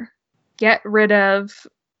rather get rid of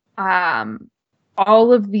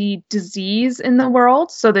all of the disease in the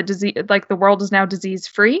world, so the world is now disease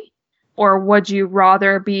free, or would you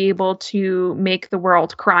rather be able to make the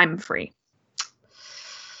world crime free?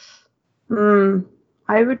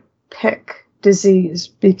 I would pick disease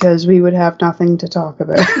because we would have nothing to talk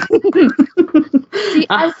about. See,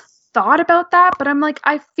 I thought about that, but I'm like,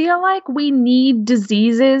 I feel like we need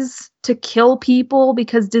diseases to kill people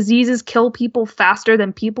because diseases kill people faster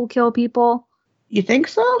than people kill people. You think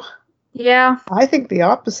so? Yeah. I think the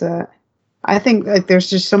opposite. I think like there's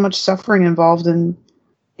just so much suffering involved in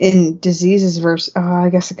diseases versus I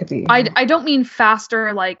guess it could be. I don't mean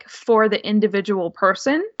faster like for the individual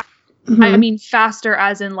person. Mm-hmm. I mean faster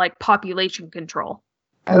as in like population control.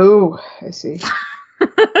 Oh, I see.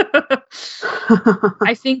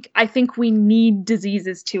 I think we need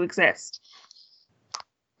diseases to exist.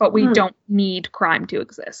 But we don't need crime to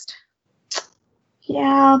exist.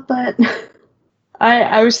 Yeah, but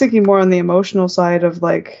I was thinking more on the emotional side of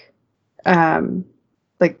like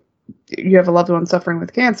you have a loved one suffering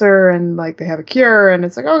with cancer and like they have a cure and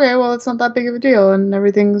it's like, okay, well, it's not that big of a deal and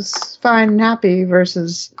everything's fine and happy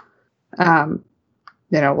versus,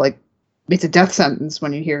 like it's a death sentence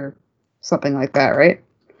when you hear something like that, right?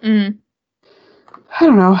 Mm. I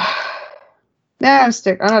don't know. Nah,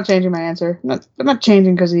 I'm not changing my answer. I'm not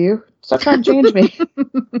changing because of you. Stop trying to change me.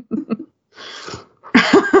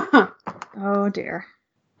 Oh dear.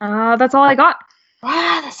 That's all I got.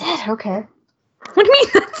 Wow, that's it. Okay. What do you mean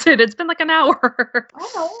that's it? It's been like an hour.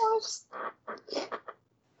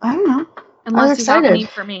 I don't know. Unless you have any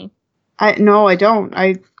for me. No, I don't.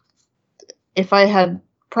 If I had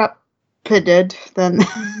prepped, then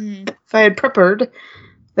if I had prepared,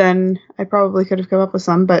 then I probably could have come up with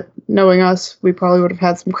some. But knowing us, we probably would have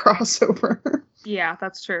had some crossover. Yeah,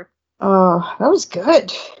 that's true. Oh, that was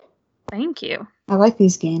good. Thank you. I like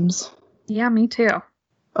these games. Yeah, me too.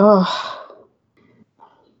 Oh,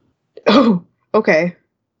 okay.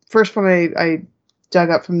 First one I dug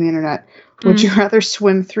up from the internet. Would you rather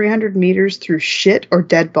swim 300 meters through shit or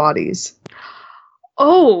dead bodies?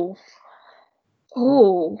 Oh,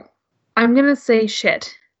 I'm going to say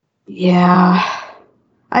shit. Yeah.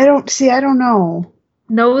 I don't know.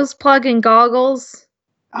 Nose plug and goggles.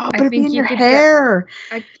 Oh, but it'd be in your hair.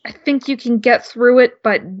 I think you can get through it,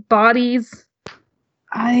 but bodies.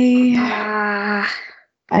 I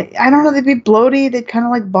don't know. They'd be bloaty. They'd kind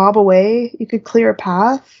of like bob away. You could clear a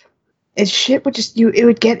path. Shit would it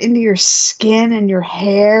would get into your skin and your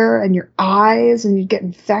hair and your eyes, and you'd get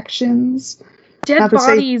infections. Dead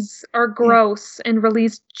bodies are gross and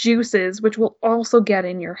release juices, which will also get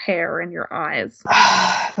in your hair and your eyes.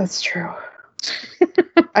 That's true.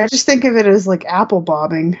 I just think of it as like apple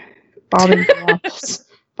bobbing for apples,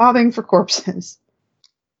 bobbing for corpses.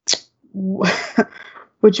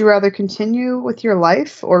 Would you rather continue with your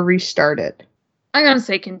life or restart it? I'm gonna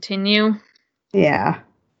say continue. Yeah.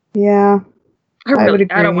 Yeah. I would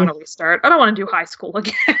don't agree. want to restart. I don't want to do high school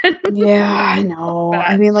again. Yeah, I know. I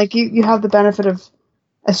Bad. mean, like, you have the benefit of,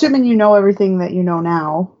 assuming you know everything that you know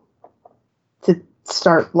now to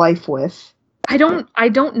start life with. I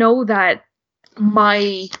don't know that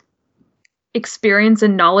my experience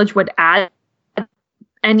and knowledge would add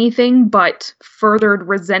anything but furthered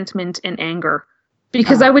resentment and anger.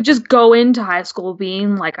 Because I would just go into high school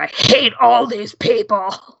being like, I hate all these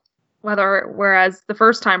people. Whereas the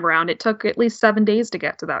first time around, it took at least 7 days to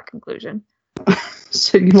get to that conclusion.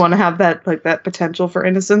 So you want to have that, like, that potential for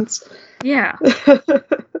innocence? Yeah.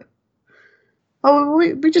 Oh,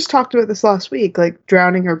 we just talked about this last week, like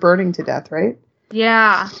drowning or burning to death, right?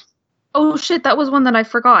 Yeah. Oh shit, that was one that I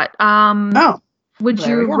forgot. Would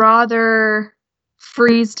you rather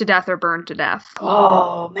freeze to death or burn to death?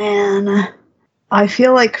 Oh man. I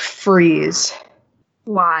feel like freeze.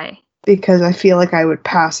 Why? Because I feel like I would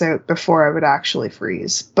pass out before I would actually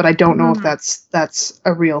freeze. But I don't know if that's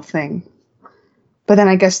a real thing. But then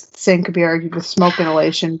I guess the same could be argued with smoke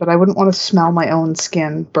inhalation, but I wouldn't want to smell my own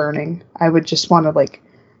skin burning. I would just want to, like,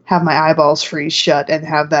 have my eyeballs freeze shut and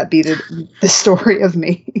have that be the story of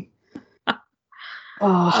me.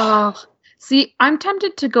 See, I'm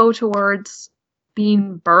tempted to go towards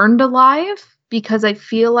being burned alive because I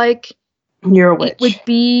feel like you're a witch. It would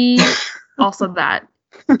be also that.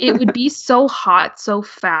 It would be so hot so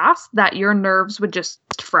fast that your nerves would just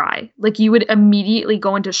fry. Like, you would immediately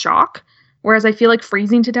go into shock. Whereas I feel like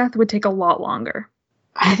freezing to death would take a lot longer.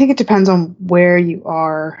 I think it depends on where you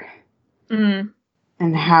are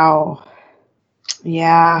and how.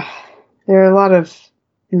 Yeah, there are a lot of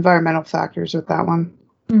environmental factors with that one.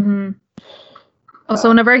 Mm-hmm. Also,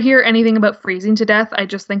 whenever I hear anything about freezing to death, I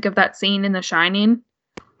just think of that scene in The Shining.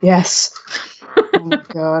 Yes. Oh my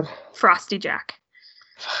god. Frosty Jack.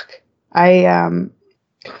 Fuck.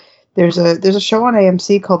 There's a show on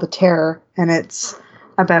AMC called The Terror, and it's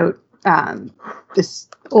about this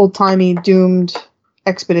old-timey doomed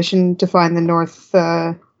expedition to find the North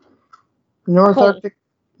Arctic.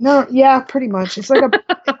 No, yeah, pretty much. It's like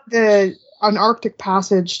an Arctic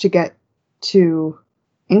passage to get to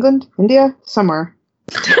England, India, somewhere,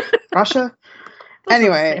 Russia.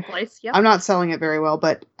 Anyway, yep. I'm not selling it very well,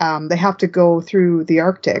 but they have to go through the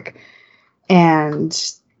Arctic, and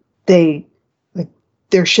their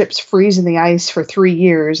ships freeze in the ice for 3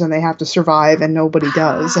 years, and they have to survive, and nobody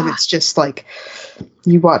does. And it's just like,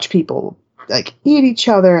 you watch people like eat each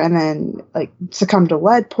other and then like succumb to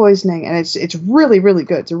lead poisoning, and it's really, really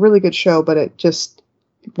good. It's a really good show, but it just,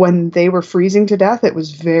 when they were freezing to death, it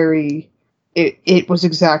was it was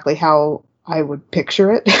exactly how I would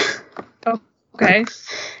picture it. Okay.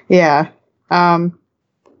 Yeah.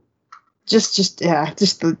 Just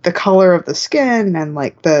the color of the skin and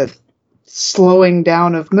like the slowing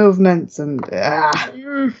down of movements and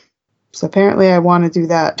so apparently I want to do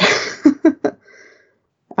that.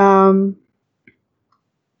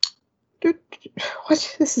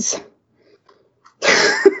 What? This is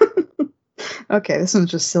okay, this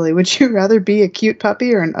one's just silly. Would you rather be a cute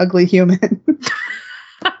puppy or an ugly human?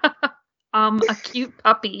 A cute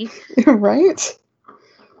puppy. Right?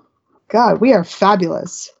 God, we are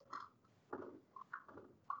fabulous.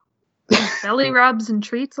 Belly rubs and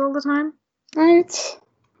treats all the time. Right?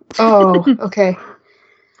 Oh, okay.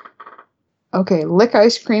 Okay, lick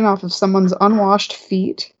ice cream off of someone's unwashed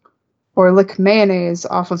feet or lick mayonnaise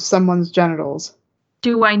off of someone's genitals.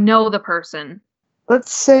 Do I know the person?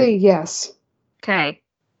 Let's say yes. Okay.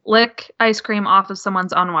 Lick ice cream off of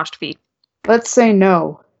someone's unwashed feet. Let's say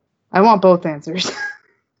no. I want both answers.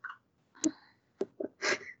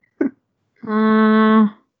 No,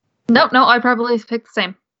 I'd probably pick the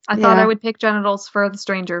same. I thought I would pick genitals for the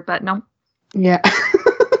stranger, but no. Yeah.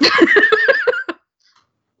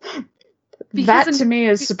 That to me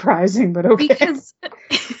is surprising, but okay. Because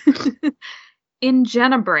in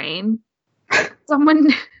Jenna Brain, someone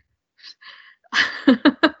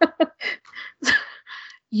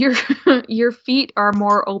your feet are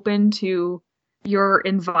more open to your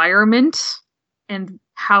environment and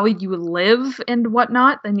how you live and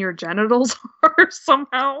whatnot than your genitals are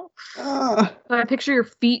somehow. So I picture your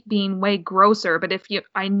feet being way grosser, but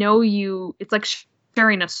I know you, it's like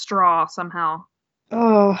sharing a straw somehow.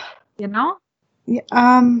 Oh, you know? Yeah,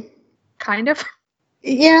 kind of.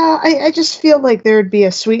 Yeah, I just feel like there'd be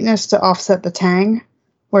a sweetness to offset the tang,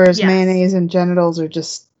 whereas mayonnaise and genitals are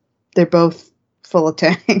just, they're both full of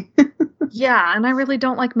tang. Yeah, and I really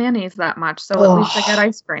don't like mayonnaise that much, so at least I get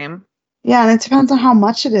ice cream. Yeah, and it depends on how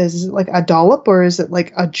much it is. Is it like a dollop or is it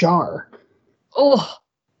like a jar? Oh,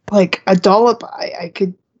 Like a dollop, I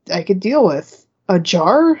could deal with. A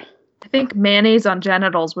jar? I think mayonnaise on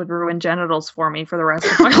genitals would ruin genitals for me for the rest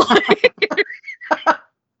of my life.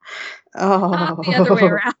 Oh, Not the other way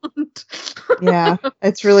around. Yeah,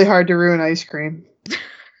 it's really hard to ruin ice cream.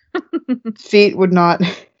 Feet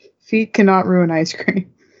cannot ruin ice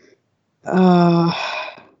cream.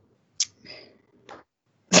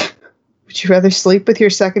 Would you rather sleep with your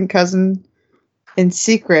second cousin in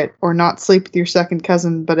secret or not sleep with your second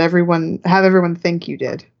cousin, but have everyone think you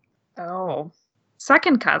did? Oh.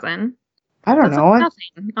 Second cousin? I don't That's know.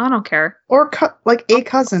 nothing. I don't care. Or like a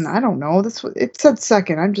cousin. I don't know. That's what it said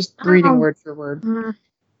second. I'm just reading word for word.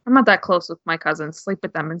 I'm not that close with my cousins. Sleep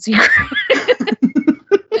with them in secret.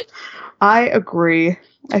 I agree.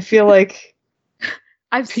 I feel like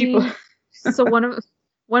I've seen. So one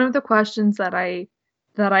of the questions that I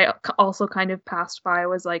also kind of passed by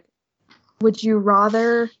was like, would you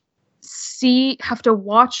rather have to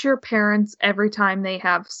watch your parents every time they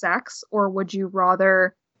have sex, or would you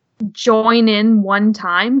rather join in one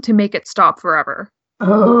time to make it stop forever?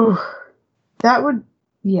 Oh, that would.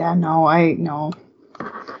 Yeah, no, no.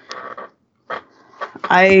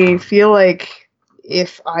 I feel like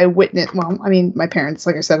if I witnessed, well, I mean, my parents,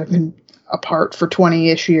 like I said, have been apart for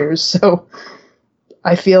 20-ish years, so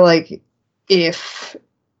I feel like if...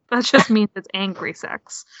 That just means it's angry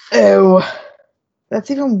sex. Oh, that's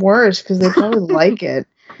even worse, because they probably like it.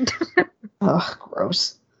 Ugh,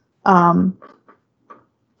 gross. I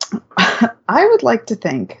would like to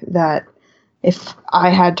think that if I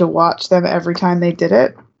had to watch them every time they did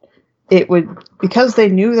it, it would, because they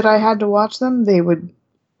knew that I had to watch them, they would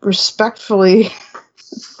respectfully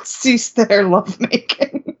cease their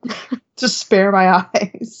lovemaking to spare my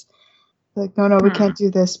eyes. Like, no, we can't do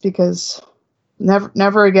this because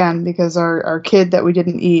never again, because our kid that we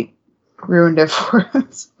didn't eat ruined it for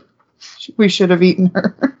us. We should have eaten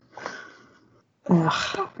her.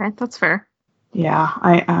 Ugh. Okay, that's fair. Yeah,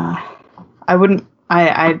 I wouldn't.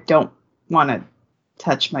 I don't want to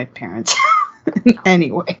touch my parents in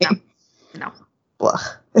any way. No. Blah.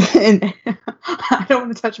 I don't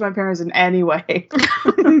want to touch my parents in any way.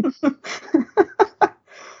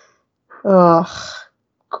 Ugh,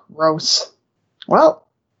 gross. Well,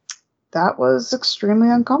 that was extremely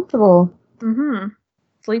uncomfortable. Mm-hmm.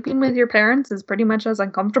 Sleeping with your parents is pretty much as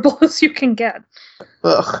uncomfortable as you can get.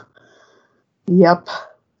 Ugh. Yep.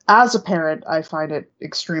 As a parent, I find it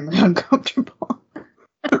extremely uncomfortable.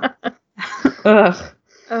 Ugh.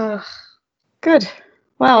 Ugh. Good.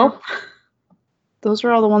 Well, those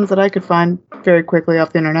are all the ones that I could find very quickly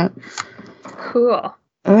off the internet. Cool.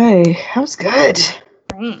 Hey, that was good.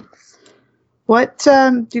 Thanks. What,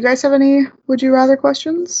 do you guys have any would you rather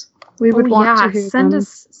questions? We would want to hear send them.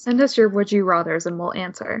 Send us your would you rathers and we'll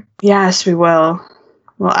answer. Yes, we will.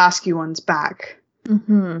 We'll ask you ones back.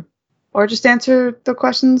 Mm-hmm. Or just answer the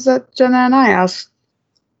questions that Jenna and I asked.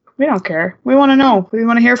 We don't care. We want to know. We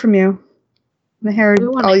want to hear from you. We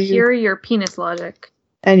want to hear your penis logic.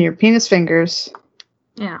 And your penis fingers.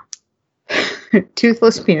 Yeah.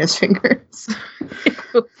 Toothless penis fingers.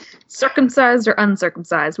 Circumcised or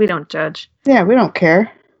uncircumcised, we don't judge. Yeah, we don't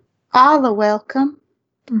care. All are welcome.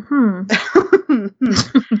 Mm-hmm.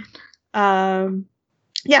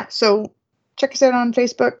 Yeah, so check us out on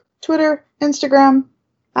Facebook, Twitter, Instagram.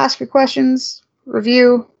 Ask your questions,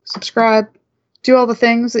 review, subscribe, do all the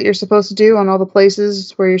things that you're supposed to do on all the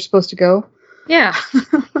places where you're supposed to go. Yeah.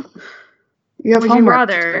 You have would homework. you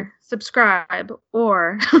rather subscribe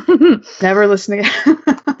or never listen again?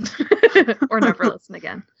 Or never listen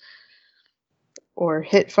again. Or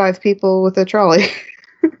hit 5 people with a trolley.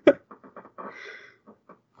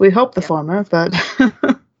 We hope the former, but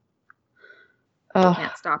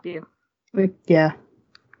can't stop you. Yeah.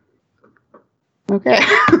 Okay.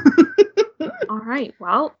 All right.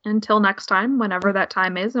 Well, until next time, whenever that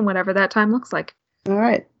time is and whatever that time looks like. All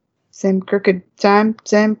right. Same crooked time,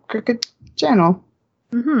 same crooked channel.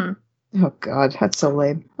 Mm-hmm. Oh, God. That's so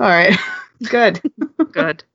lame. All right. Good. Good.